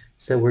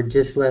 So we're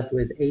just left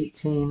with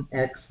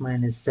 18x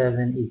minus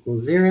 7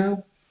 equals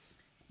 0.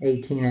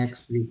 18x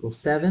would equal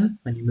 7.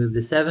 When you move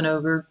the 7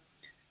 over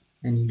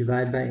and you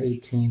divide by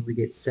 18, we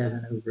get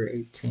 7 over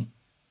 18.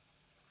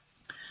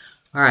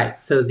 All right,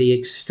 so the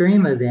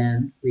extrema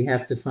then, we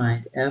have to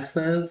find f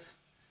of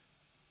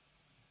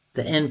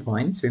the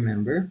endpoints,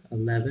 remember,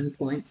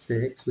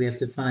 11.6. We have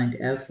to find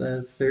f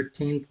of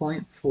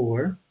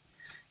 13.4.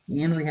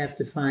 And we have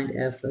to find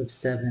f of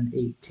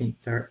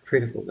 7/18, our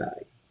critical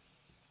value.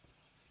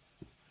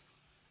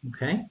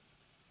 Okay?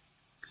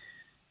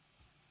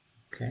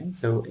 Okay,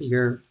 so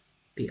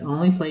the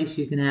only place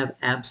you can have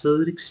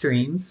absolute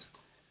extremes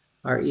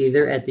are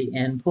either at the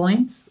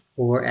endpoints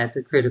or at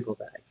the critical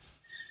values.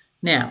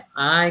 Now,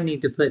 I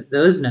need to put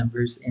those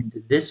numbers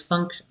into this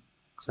function.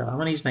 So I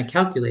want to use my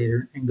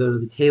calculator and go to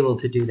the table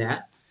to do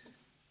that.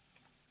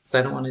 So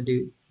I don't want to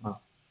do,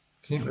 well,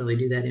 can't really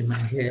do that in my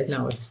head,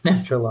 not with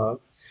natural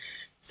logs.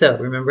 So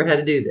remember how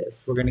to do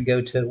this. We're going to go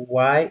to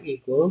y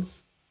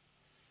equals,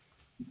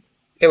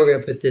 and we're going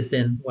to put this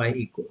in y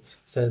equals.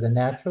 So the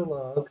natural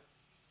log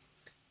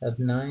of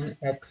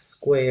 9x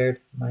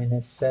squared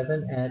minus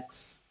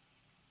 7x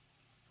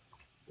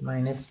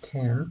minus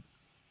 10,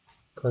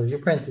 close your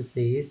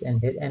parentheses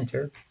and hit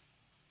enter.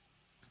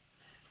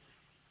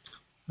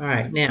 All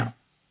right, now,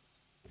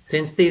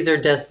 since these are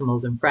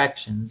decimals and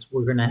fractions,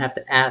 we're going to have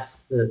to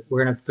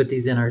we're going to have to put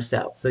these in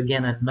ourselves. So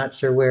again, I'm not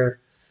sure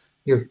where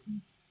your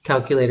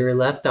calculator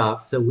left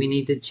off, so we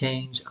need to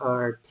change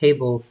our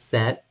table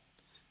set.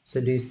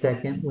 So do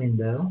second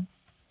window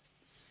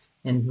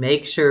and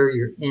make sure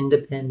your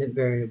independent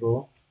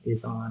variable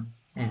is on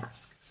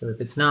ask. So if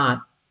it's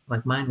not,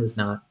 like mine was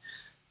not,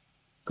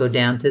 go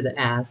down to the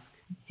ask,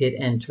 hit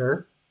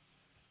enter,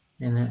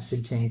 and that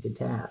should change it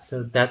to ask.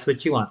 So that's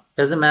what you want.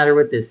 Doesn't matter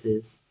what this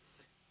is.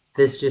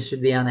 This just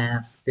should be on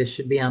ask. This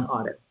should be on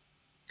auto.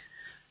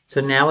 So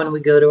now when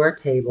we go to our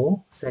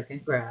table,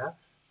 second graph,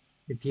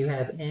 if you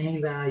have any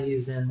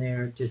values in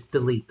there, just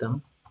delete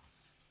them.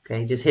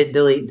 Okay, just hit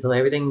delete until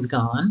everything's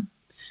gone.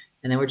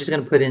 And then we're just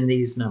going to put in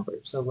these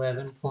numbers.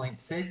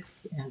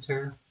 11.6,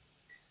 enter.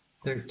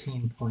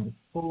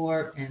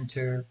 13.4,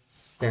 enter.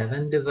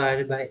 7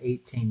 divided by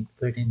 18.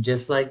 Put it in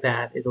just like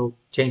that. It'll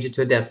change it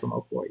to a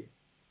decimal for you.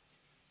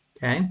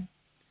 Okay?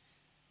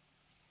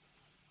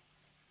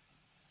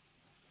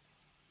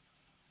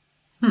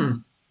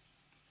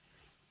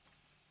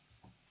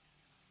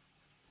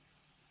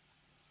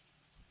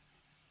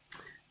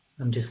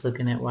 I'm just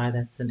looking at why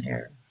that's an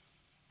error.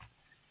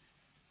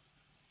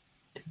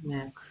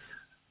 2x.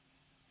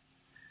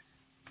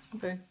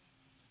 Okay.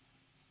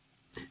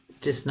 It's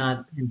just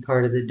not in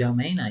part of the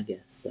domain, I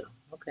guess. So,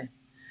 okay.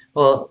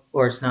 Well,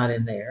 or it's not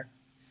in there.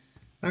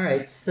 All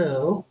right,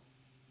 so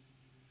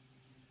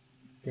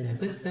did I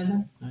put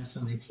 7? I just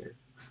want to make sure.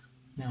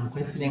 Now I'm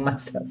questioning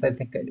myself. I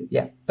think I did.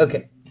 Yeah,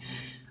 okay.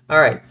 All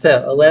right,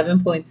 so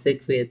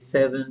 11.6, we had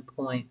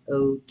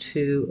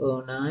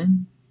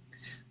 7.0209.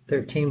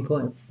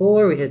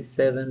 13.4, we had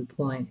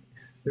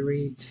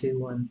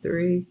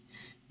 7.3213.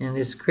 And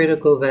this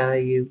critical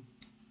value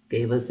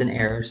gave us an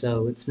error,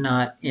 so it's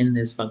not in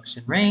this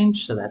function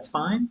range, so that's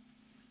fine.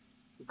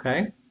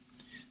 Okay,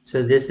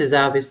 so this is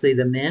obviously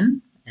the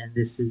min, and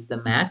this is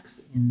the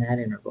max in that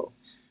interval.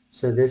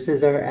 So this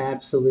is our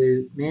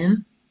absolute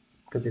min,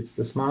 because it's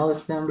the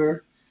smallest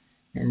number,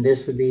 and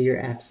this would be your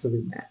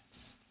absolute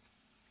max.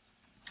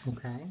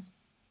 Okay.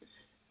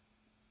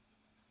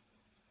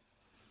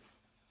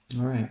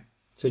 All right.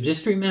 So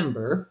just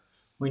remember,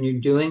 when you're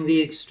doing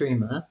the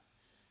extrema,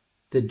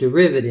 the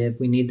derivative,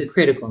 we need the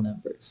critical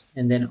numbers.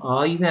 And then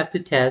all you have to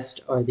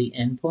test are the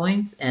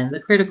endpoints and the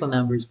critical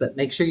numbers, but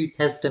make sure you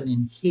test them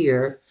in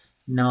here,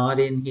 not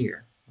in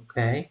here.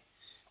 Okay?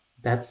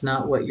 That's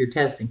not what you're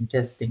testing.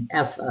 You're testing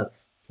f of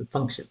the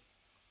function.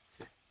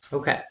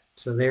 Okay,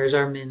 so there's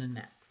our min and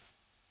max.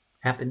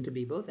 Happen to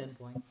be both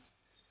endpoints.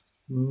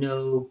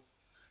 No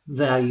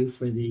value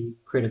for the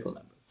critical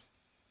number.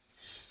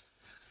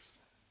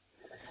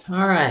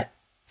 All right,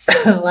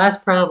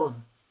 last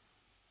problem.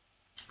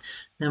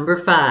 Number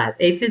 5,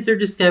 aphids are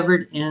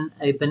discovered in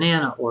a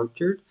banana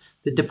orchard.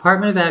 The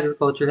Department of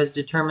Agriculture has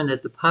determined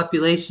that the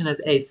population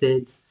of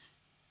aphids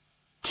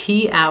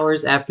T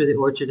hours after the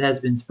orchard has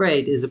been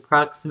sprayed is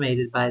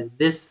approximated by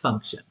this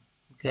function,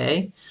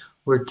 okay,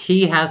 where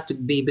T has to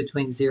be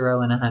between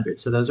 0 and 100.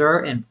 So those are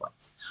our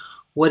endpoints.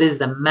 What is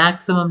the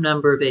maximum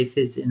number of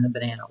aphids in the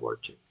banana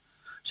orchard?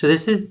 So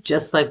this is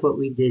just like what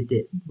we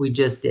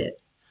just did.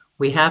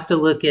 We have to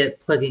look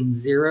at plugging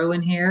 0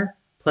 in here,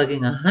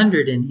 plugging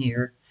 100 in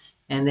here,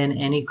 and then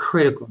any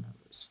critical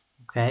numbers,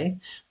 okay?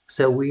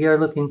 So we are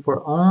looking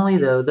for only,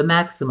 though, the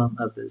maximum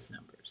of those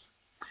numbers.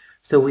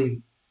 So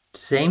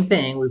same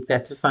thing, we've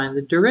got to find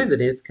the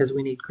derivative because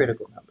we need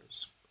critical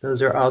numbers.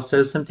 Those are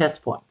also some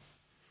test points.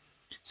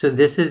 So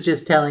this is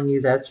just telling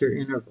you that's your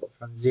interval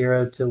from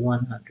 0 to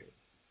 100.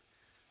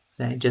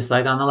 Okay, just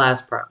like on the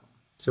last problem.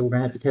 So we're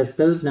going to have to test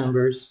those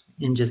numbers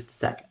in just a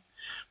second.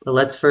 But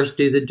let's first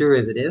do the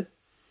derivative.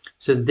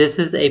 So this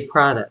is a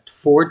product.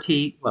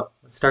 4t, well,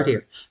 let's start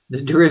here.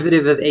 The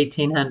derivative of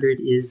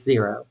 1800 is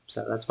 0.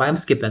 So that's why I'm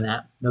skipping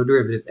that. No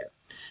derivative there.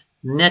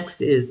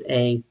 Next is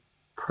a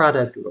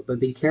product rule,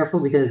 but be careful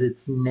because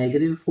it's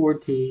negative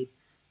 4t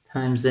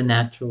times the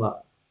natural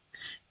log.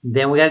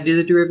 Then we got to do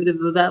the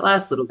derivative of that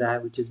last little guy,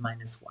 which is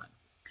minus 1.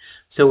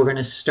 So we're going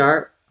to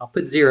start, I'll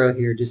put 0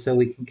 here just so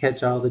we can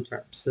catch all the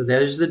terms. So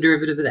there's the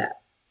derivative of that.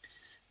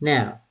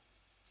 Now,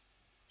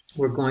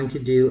 we're going to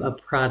do a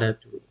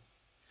product rule.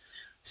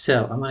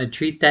 So I'm going to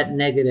treat that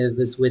negative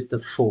as with the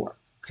 4,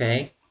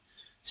 okay?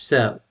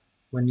 So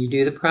when you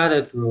do the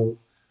product rule,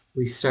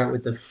 we start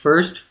with the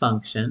first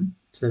function,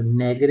 so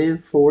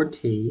negative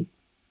 4t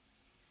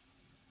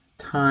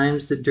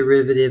times the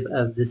derivative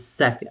of the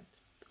second.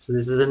 So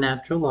this is a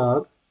natural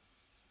log.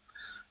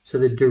 So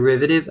the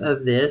derivative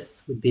of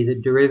this would be the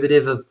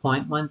derivative of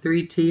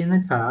 0.13t in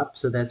the top,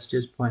 so that's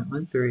just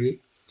 0.13,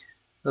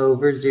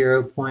 over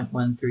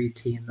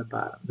 0.13t in the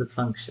bottom, the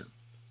function.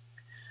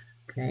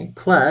 Okay,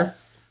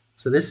 plus,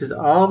 so this is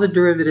all the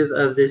derivative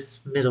of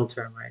this middle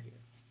term right here.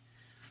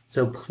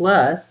 So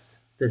plus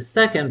the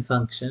second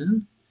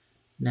function,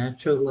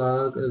 natural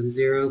log of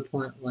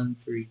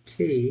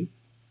 0.13t,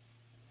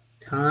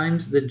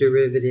 times the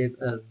derivative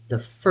of the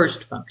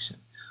first function.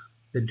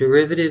 The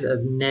derivative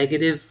of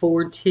negative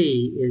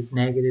 4t is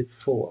negative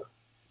 4.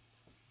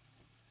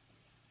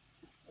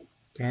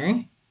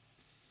 Okay?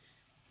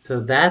 So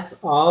that's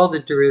all the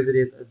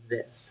derivative of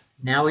this.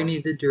 Now we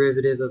need the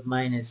derivative of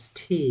minus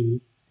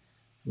t,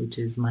 which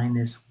is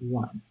minus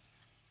 1.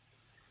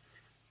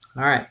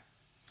 All right.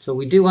 So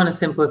we do want to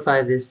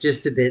simplify this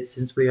just a bit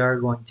since we are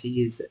going to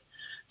use it.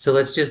 So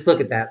let's just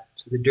look at that.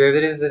 So the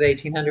derivative of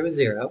 1800 was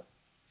 0.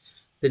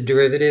 The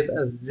derivative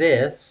of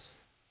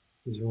this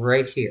is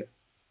right here.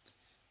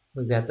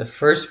 We've got the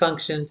first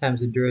function times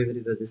the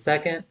derivative of the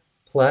second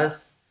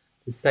plus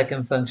the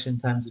second function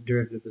times the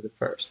derivative of the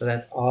first. So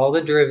that's all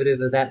the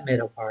derivative of that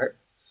middle part.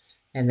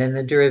 And then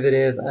the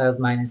derivative of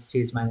minus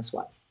t is minus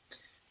 1.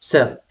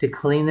 So to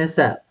clean this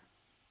up,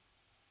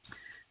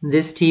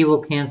 this t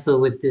will cancel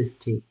with this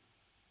t.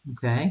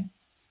 Okay?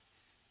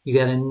 You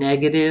got a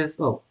negative,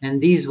 oh, and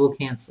these will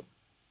cancel.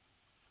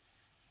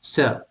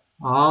 So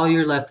all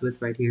you're left with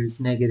right here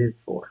is negative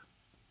 4.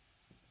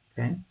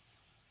 Okay?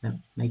 Now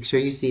make sure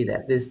you see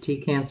that. This t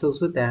cancels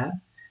with that.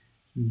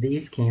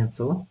 These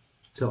cancel.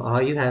 So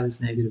all you have is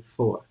negative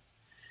 4.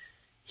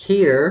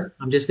 Here,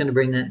 I'm just going to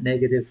bring that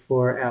negative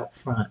 4 out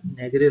front.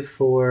 Negative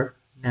 4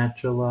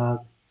 natural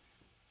log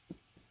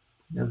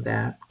of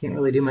that. Can't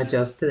really do much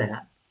else to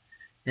that.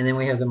 And then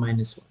we have the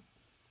minus 1.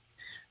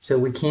 So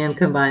we can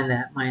combine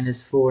that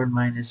minus 4 and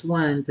minus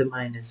 1 to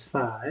minus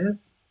 5.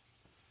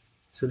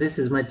 So this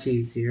is much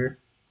easier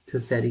to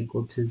set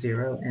equal to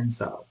 0 and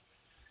solve.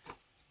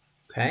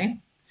 Okay,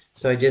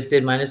 so I just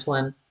did minus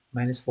 1,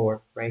 minus 4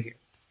 right here.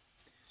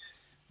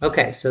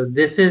 Okay, so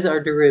this is our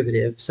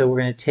derivative. So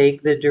we're going to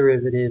take the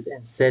derivative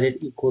and set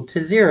it equal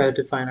to 0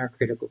 to find our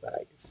critical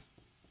values.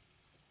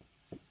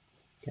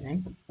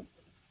 Okay.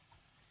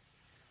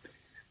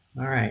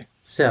 All right,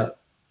 so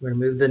we're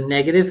going to move the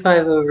negative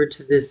 5 over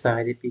to this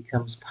side. It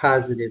becomes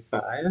positive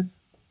 5.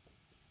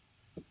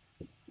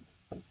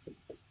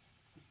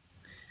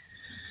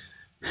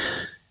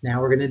 Now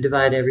we're going to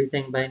divide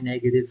everything by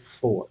negative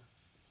 4.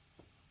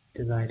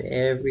 Divide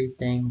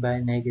everything by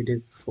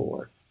negative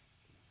 4.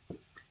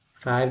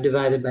 5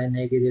 divided by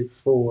negative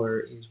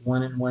 4 is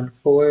 1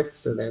 1/4,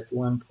 so that's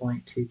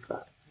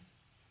 1.25.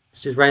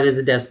 It's just right as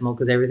a decimal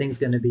because everything's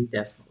going to be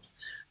decimals.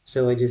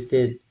 So I just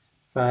did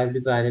 5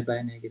 divided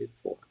by negative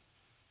 4.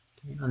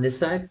 Okay, on this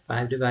side,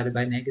 5 divided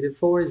by negative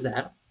 4 is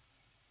that.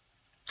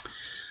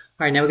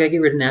 All right, now we got to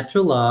get rid of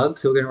natural log,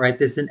 so we're going to write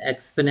this in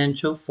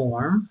exponential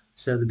form.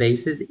 So the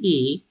base is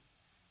e.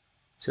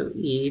 So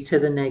e to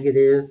the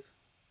negative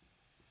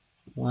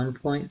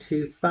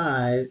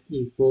 1.25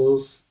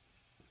 equals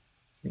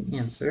the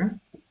answer.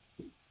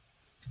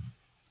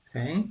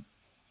 Okay.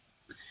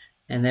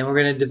 And then we're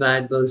going to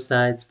divide both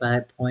sides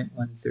by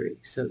 0.13.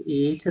 So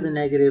e to the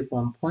negative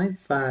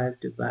 1.5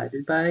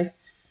 divided by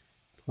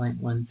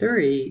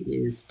 0.13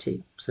 is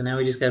t. So now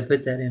we just got to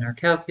put that in our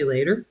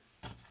calculator.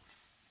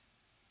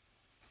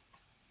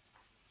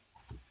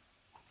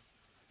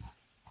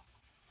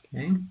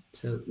 Okay,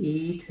 so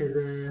e to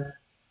the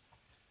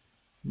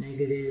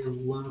negative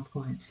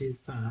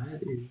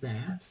 1.25 is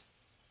that.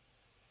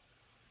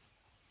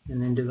 And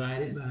then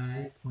divide it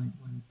by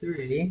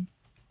 0.13.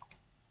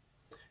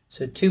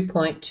 So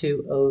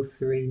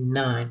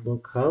 2.2039, we'll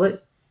call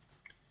it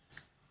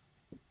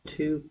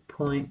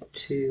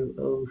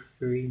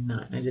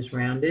 2.2039. I just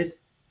rounded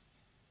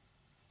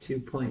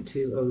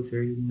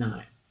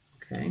 2.2039.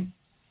 Okay.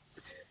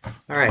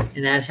 All right,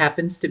 and that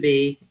happens to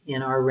be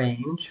in our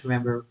range,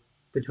 remember,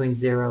 between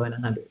 0 and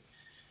 100.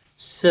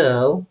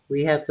 So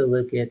we have to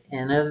look at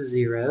n of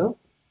 0,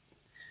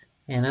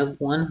 n of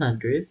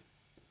 100,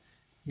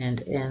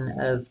 and n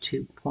of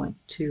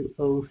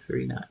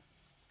 2.2039.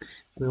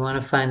 We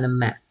want to find the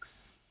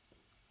max.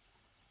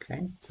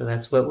 Okay, so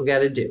that's what we got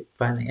to do.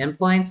 Find the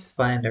endpoints,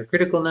 find our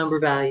critical number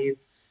value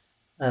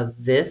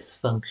of this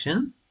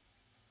function.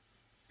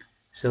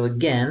 So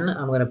again,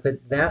 I'm going to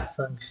put that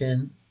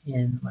function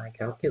in my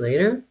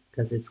calculator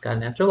because it's got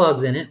natural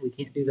logs in it. We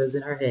can't do those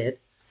in our head.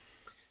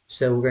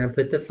 So we're going to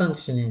put the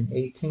function in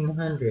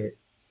 1800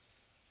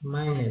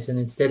 minus, and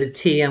instead of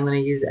t, I'm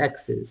going to use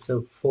x's.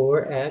 So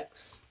 4x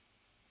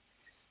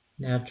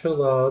natural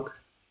log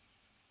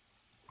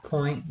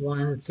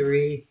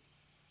 0.13x,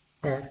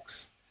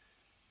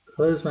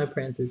 close my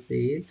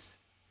parentheses,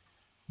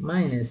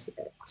 minus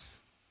x.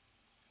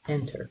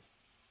 Enter.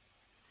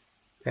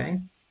 Okay.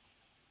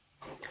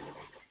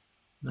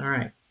 All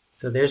right.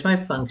 So there's my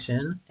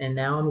function. And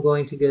now I'm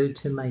going to go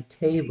to my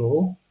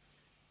table,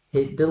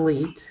 hit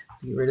delete,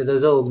 get rid of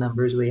those old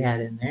numbers we had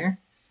in there.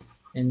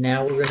 And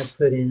now we're going to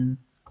put in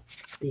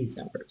these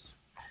numbers.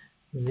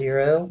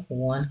 0,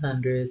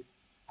 100,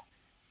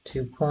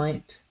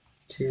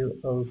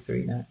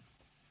 2.2039.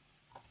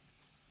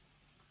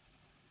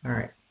 All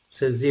right.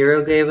 So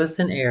 0 gave us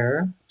an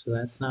error. So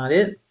that's not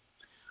it.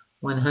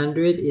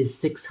 100 is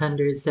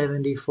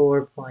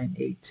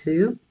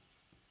 674.82.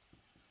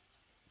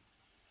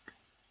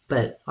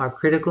 But our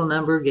critical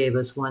number gave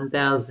us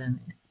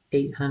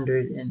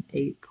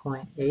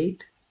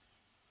 1,808.8.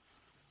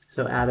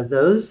 So out of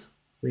those,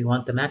 we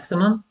want the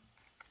maximum.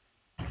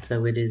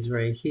 So it is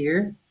right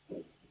here.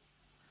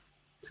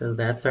 So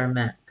that's our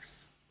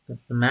max.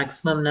 That's the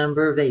maximum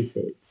number of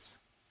aphids,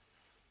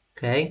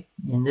 okay,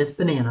 in this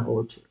banana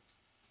orchard.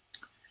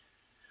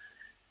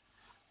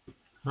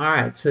 All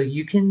right, so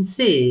you can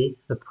see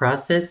the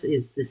process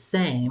is the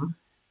same.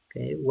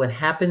 Okay, what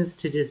happens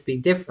to just be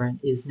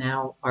different is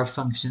now our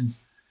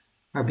functions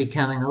are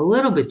becoming a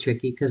little bit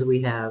tricky because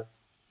we have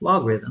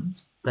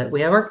logarithms, but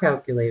we have our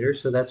calculator,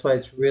 so that's why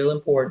it's real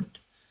important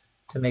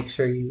to make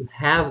sure you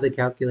have the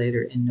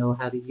calculator and know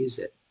how to use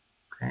it.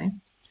 Okay.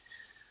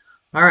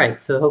 All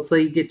right, so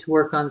hopefully you get to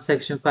work on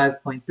section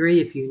 5.3.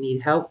 If you need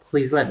help,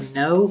 please let me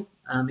know.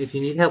 If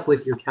you need help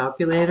with your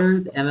calculator,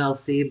 the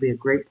MLC would be a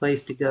great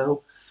place to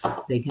go.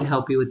 They can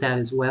help you with that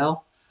as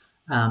well.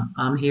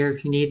 I'm here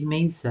if you need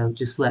me, so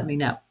just let me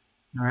know.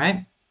 All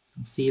right,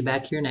 I'll see you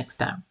back here next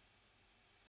time.